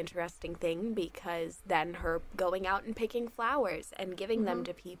a really interesting thing, because then her going out and picking flowers and giving them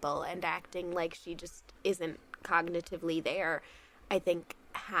to people and acting like she just isn't cognitively there, I think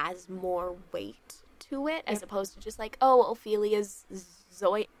has more weight to it, as opposed to just like, oh, Ophelia's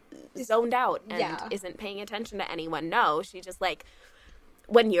zoned out and isn't paying attention to anyone. No, she just, like,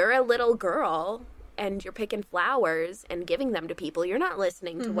 when you're a little girl and you're picking flowers and giving them to people, you're not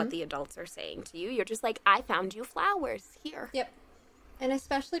listening to what the adults are saying to you. You're just like, I found you flowers. Here. And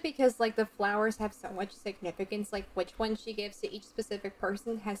especially because, like, the flowers have so much significance, like, which one she gives to each specific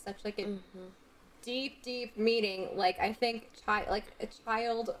person has such, like, a deep, deep meaning. Like, I think, a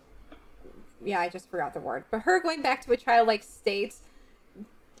child, I just forgot the word, but her going back to a childlike state,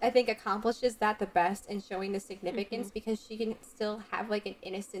 I think, accomplishes that the best in showing the significance, because she can still have, like, an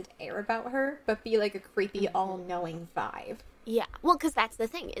innocent air about her, but be, like, a creepy, all-knowing vibe. Yeah, well, because that's the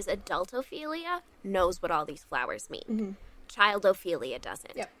thing, is adult Ophelia knows what all these flowers mean. Child Ophelia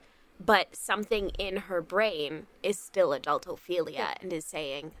doesn't. But something in her brain is still adult Ophelia and is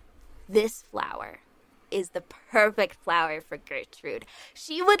saying, this flower is the perfect flower for Gertrude.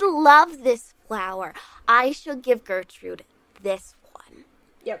 She would love this flower. I shall give Gertrude this one.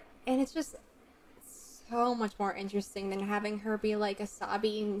 And it's just so much more interesting than having her be, like, a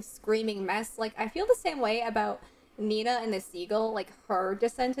sobbing, screaming mess. Like, I feel the same way about Nina and the Seagull, like, her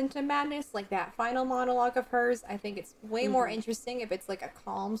descent into madness, like, that final monologue of hers. I think it's way more interesting if it's, like, a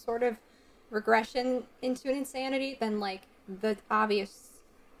calm sort of regression into an insanity than, like, the obvious,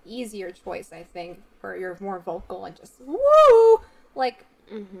 easier choice, I think, where you're more vocal and just, woo! Like,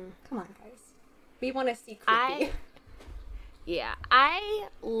 come on, guys. We want to see creepy. I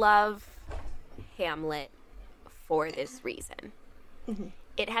love Hamlet for this reason.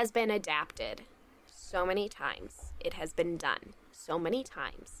 It has been adapted so many times. It has been done so many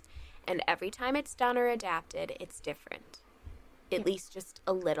times. And every time it's done or adapted, it's different. At least just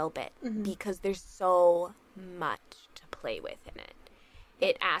a little bit. Because there's so much to play with in it.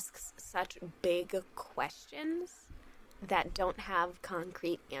 It asks such big questions that don't have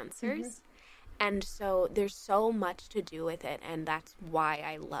concrete answers. And so there's so much to do with it, and that's why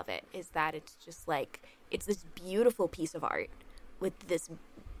I love it, is that it's just like, it's this beautiful piece of art with this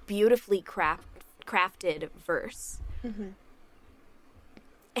beautifully crafted verse. And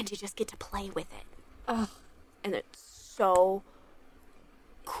you just get to play with it. And it's so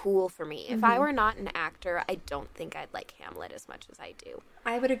cool for me. If I were not an actor, I don't think I'd like Hamlet as much as I do.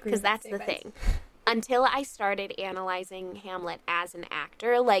 I would agree. Because that's the thing. until I started analyzing Hamlet as an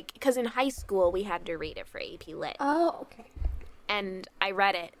actor, like, because in high school we had to read it for AP Lit. Oh, okay. And I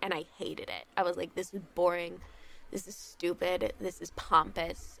read it and I hated it. I was like, this is boring. This is stupid. This is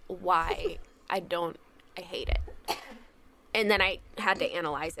pompous. Why? I hate it. And then I had to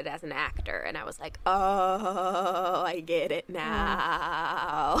analyze it as an actor, and I was like, oh, I get it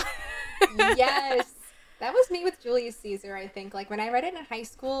now. Yes. That was me with Julius Caesar, I think. Like, when I read it in high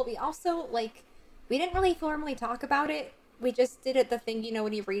school, we also, like, we didn't really formally talk about it. We just did it the thing, you know,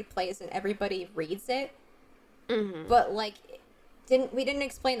 when you read plays and everybody reads it. Mm-hmm. But, like, we didn't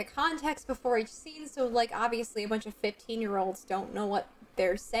explain the context before each scene, so, like, obviously a bunch of 15-year-olds don't know what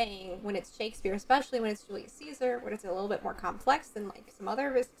they're saying when it's Shakespeare, especially when it's Julius Caesar, when it's a little bit more complex than, like, some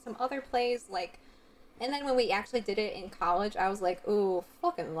other plays, like. And then when we actually did it in college, I was like, ooh,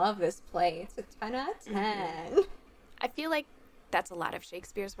 fucking love this play. It's a 10 out of 10. Mm-hmm. I feel like that's a lot of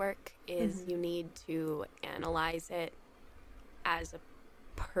Shakespeare's work, is you need to analyze it as a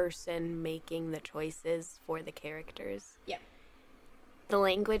person making the choices for the characters. Yeah. The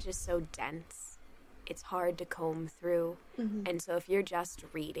language is so dense. It's hard to comb through. Mm-hmm. And so if you're just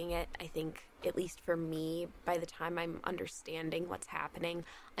reading it, I think, at least for me, by the time I'm understanding what's happening,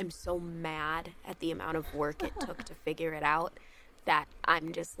 I'm so mad at the amount of work it took to figure it out that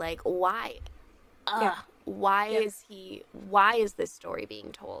I'm just like, why? Why is this story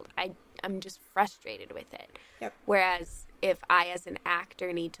being told? I'm just frustrated with it. Yep. Whereas if I, as an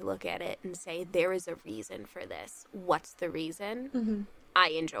actor, need to look at it and say, there is a reason for this. What's the reason? Mm-hmm. I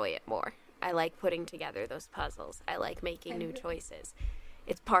enjoy it more. I like putting together those puzzles. I like making new choices.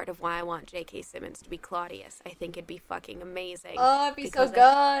 It's part of why I want J.K. Simmons to be Claudius. I think it'd be fucking amazing. Oh, it'd be so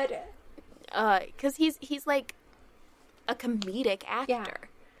good. Because he's like a comedic actor. Yeah.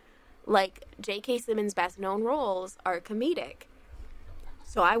 Like, J.K. Simmons' best known roles are comedic.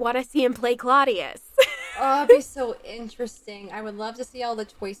 So I want to see him play Claudius. Oh, it'd be so interesting. I would love to see all the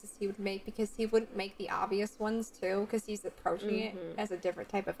choices he would make, because he wouldn't make the obvious ones, too, because he's approaching it as a different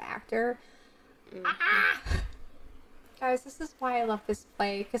type of actor. Guys, this is why I love this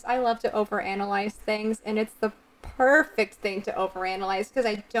play, because I love to overanalyze things, and it's the perfect thing to overanalyze, because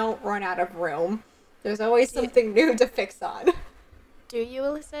I don't run out of room. There's always something new to fix on. Do you,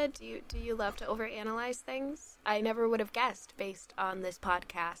 Alyssa? Do you love to overanalyze things? I never would have guessed based on this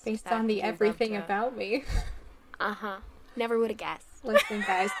podcast. Based on the everything about me. Uh-huh. Never would have guessed. Listen,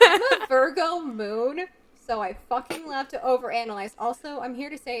 guys, I'm a Virgo moon, so I fucking love to overanalyze. Also, I'm here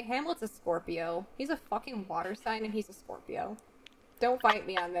to say Hamlet's a Scorpio. He's a fucking water sign, and he's a Scorpio. Don't fight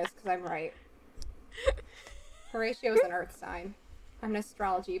me on this, because I'm right. Horatio's an earth sign. I'm an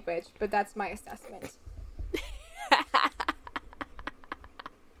astrology bitch, but that's my assessment.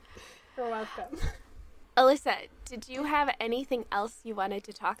 You're welcome. Alyssa, did you have anything else you wanted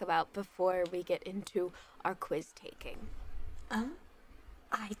to talk about before we get into our quiz taking?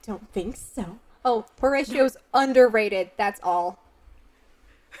 I don't think so. Oh, Horatio's underrated, that's all.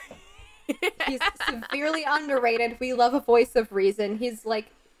 He's severely underrated. We love a voice of reason. He's,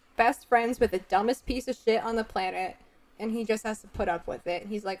 like, best friends with the dumbest piece of shit on the planet, and he just has to put up with it.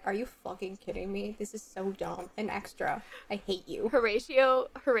 He's like, are you fucking kidding me? This is so dumb and extra. I hate you. Horatio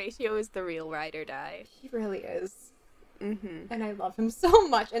is the real ride or die. He really is. Mm-hmm. And I love him so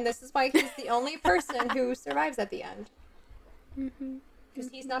much, and this is why he's the only person who survives at the end. Mm-hmm. Because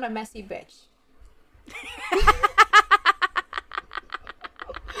he's not a messy bitch.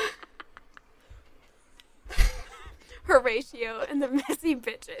 Horatio and the messy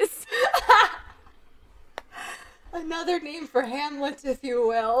bitches. Another name for Hamlet, if you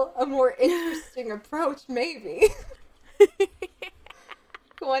will. A more interesting approach, maybe.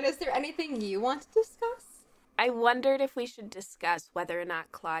 Gwen, is there anything you want to discuss? I wondered if we should discuss whether or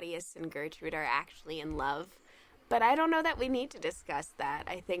not Claudius and Gertrude are actually in love. But I don't know that we need to discuss that.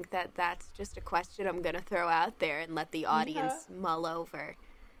 I think that that's just a question I'm going to throw out there and let the audience mull over.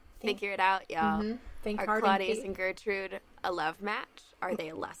 Figure it out, y'all. Mm-hmm. Are Claudius and Gertrude a love match? Are they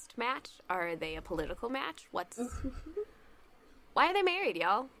a lust match? Are they a political match? Why are they married,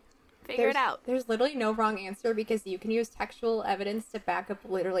 y'all? Figure it out. There's literally no wrong answer, because you can use textual evidence to back up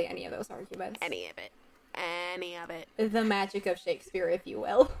literally any of those arguments. Any of it. The magic of Shakespeare, if you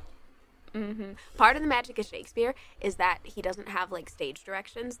will. Mm-hmm. Part of the magic of Shakespeare is that he doesn't have, like, stage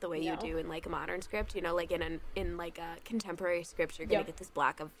directions the way you do in, like, a modern script. You know, like in a contemporary script, you're gonna get this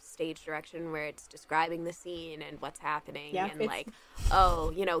block of stage direction where it's describing the scene and what's happening, and like,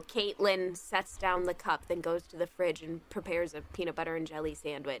 oh, you know, Caitlin sets down the cup, then goes to the fridge and prepares a peanut butter and jelly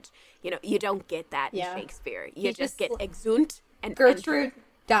sandwich. You know, you don't get that in Shakespeare. You just get exeunt and Gertrude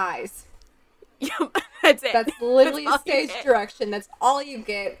dies. That's it. That's literally stage direction. That's all you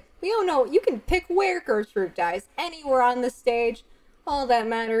get. We don't know. You can pick where Gertrude dies. Anywhere on the stage. All that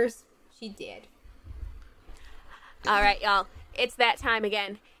matters, she did. All right, y'all. It's that time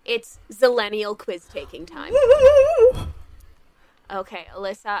again. It's Zillennial quiz taking time. Okay,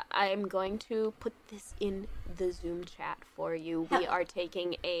 Alyssa, I'm going to put this in the Zoom chat for you. We are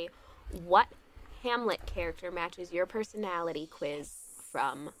taking a what Hamlet character matches your personality quiz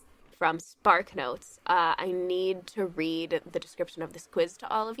from SparkNotes. I need to read the description of this quiz to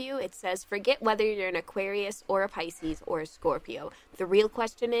all of you. It says, forget whether you're an Aquarius or a Pisces or a Scorpio. The real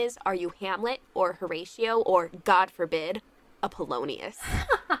question is, are you Hamlet or Horatio or, God forbid, a Polonius?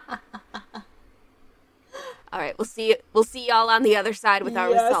 All right, we'll see y'all on the other side with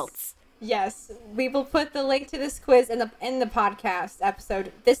our results. Yes, we will put the link to this quiz in the podcast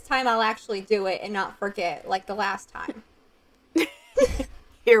episode. This time I'll actually do it and not forget, like the last time.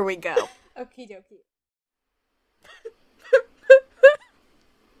 Here we go. Okie dokie.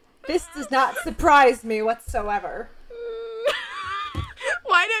 This does not surprise me whatsoever.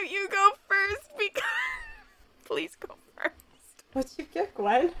 Why don't you go first? Because please go first. What'd you get,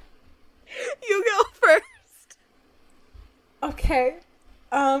 Gwen? You go first. Okay.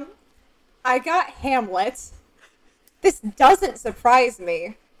 I got Hamlet. This doesn't surprise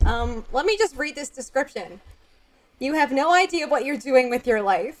me. Let me just read this description. You have no idea what you're doing with your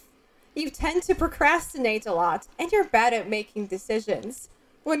life. You tend to procrastinate a lot, and you're bad at making decisions.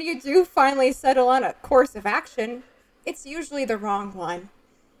 When you do finally settle on a course of action, it's usually the wrong one,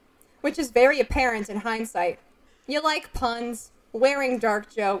 which is very apparent in hindsight. You like puns, wearing dark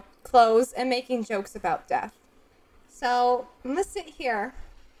clothes, and making jokes about death. So, I'm gonna sit here,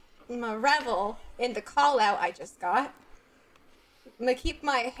 I'm gonna revel in the call-out I just got. I'm gonna keep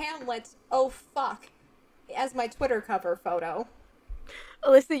my Hamlet, oh fuck, as my Twitter cover photo.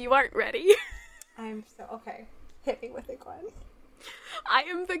 Alyssa, you aren't ready. I'm so, okay. Hit me with it, Gwen. I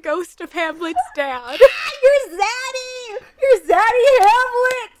am the ghost of Hamlet's dad. You're Zaddy! You're Zaddy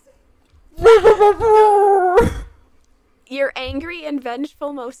Hamlet! You're angry and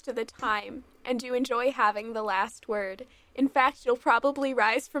vengeful most of the time, and you enjoy having the last word. In fact, you'll probably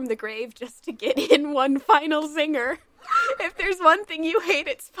rise from the grave just to get in one final zinger. If there's one thing you hate,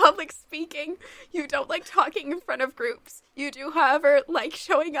 it's public speaking. You don't like talking in front of groups. You do, however, like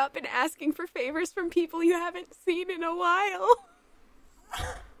showing up and asking for favors from people you haven't seen in a while.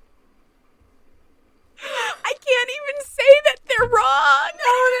 I can't even say that they're wrong.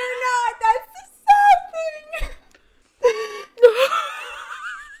 No, they're not. That's the sad thing.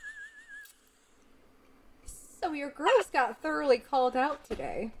 So your girls got thoroughly called out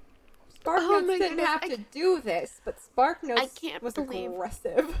today. SparkNotes didn't have to do this, but SparkNotes was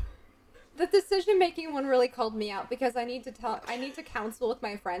aggressive. The decision-making one really called me out because I need to counsel with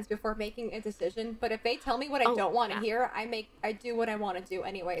my friends before making a decision, but if they tell me what I don't want to hear, I do what I want to do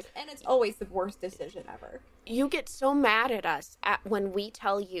anyways, and it's always the worst decision ever. You get so mad at us when we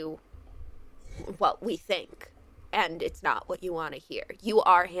tell you what we think, and it's not what you want to hear. You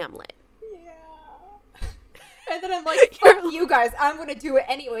are Hamlet. Yeah. And then I'm like, fuck you guys, I'm gonna do it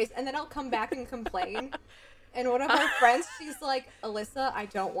anyways, and then I'll come back and complain. And one of our friends, she's like, Alyssa, I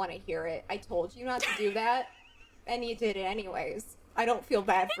don't want to hear it. I told you not to do that, and you did it anyways. I don't feel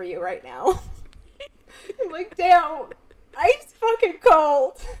bad for you right now. I'm like, damn, ice fucking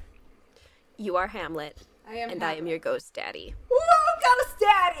cold. You are Hamlet, I am and Hamlet. I am your ghost daddy. Woo, ghost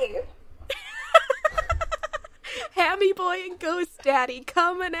daddy! Hammy boy and ghost daddy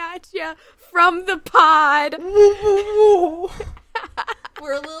coming at ya from the pod.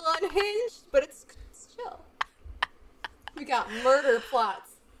 We're a little unhinged, but it's chill. We got murder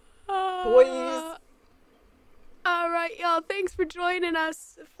plots. Boys. All right, y'all. Thanks for joining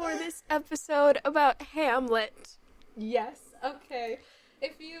us for this episode about Hamlet. Yes. Okay.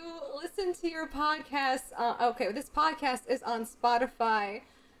 If you listen to your podcast, this podcast is on Spotify,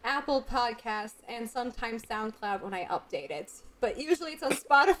 Apple Podcasts, and sometimes SoundCloud when I update it. But usually it's on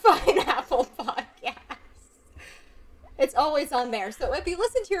Spotify and Apple Podcasts. It's always on there. So if you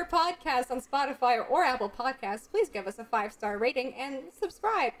listen to your podcast on Spotify or Apple Podcasts, please give us a 5-star rating and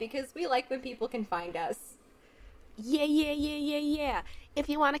subscribe because we like when people can find us. Yeah. If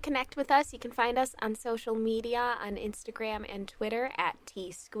you want to connect with us, you can find us on social media, on Instagram and Twitter at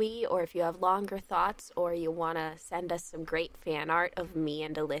tsquee, or if you have longer thoughts or you want to send us some great fan art of me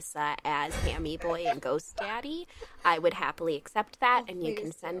and Alyssa as Hammy Boy and Ghost Daddy, I would happily accept that, and you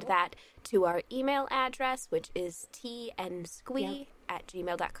can send that to our email address, which is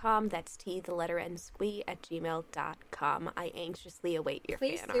tnsquee@gmail.com. That's @gmail.com. I anxiously await your fan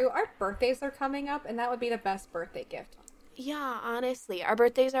art. Please do. Our birthdays are coming up, and that would be the best birthday gift. Yeah, honestly. Our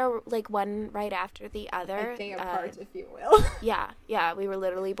birthdays are like one right after the other. A day apart, if you will. Yeah. We were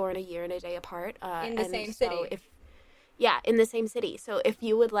literally born a year and a day apart. In the same city. In the same city. So if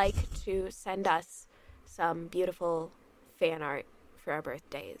you would like to send us some beautiful fan art for our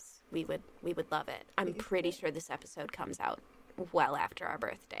birthdays, we would love it. I'm pretty sure this episode comes out well after our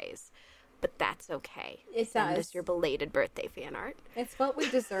birthdays. But that's okay. Send us your belated birthday fan art. It's what we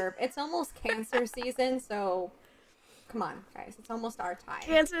deserve. It's almost Cancer season, so come on, guys. It's almost our time.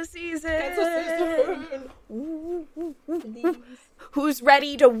 Cancer season! Please. Who's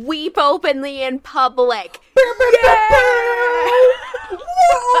ready to weep openly in public?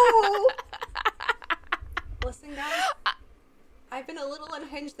 Listen, guys. I've been a little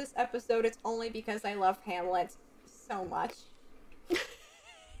unhinged this episode. It's only because I love Hamlet so much.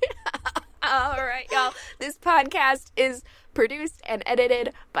 All right, y'all. This podcast is produced and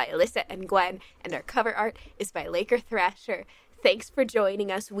edited by Alyssa and Gwen, and our cover art is by Laker Thrasher. Thanks for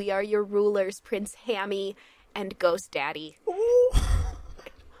joining us. We are your rulers, Prince Hammy and Ghost Daddy.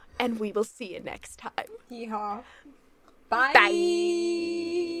 And we will see you next time. Yeehaw. Bye. Bye.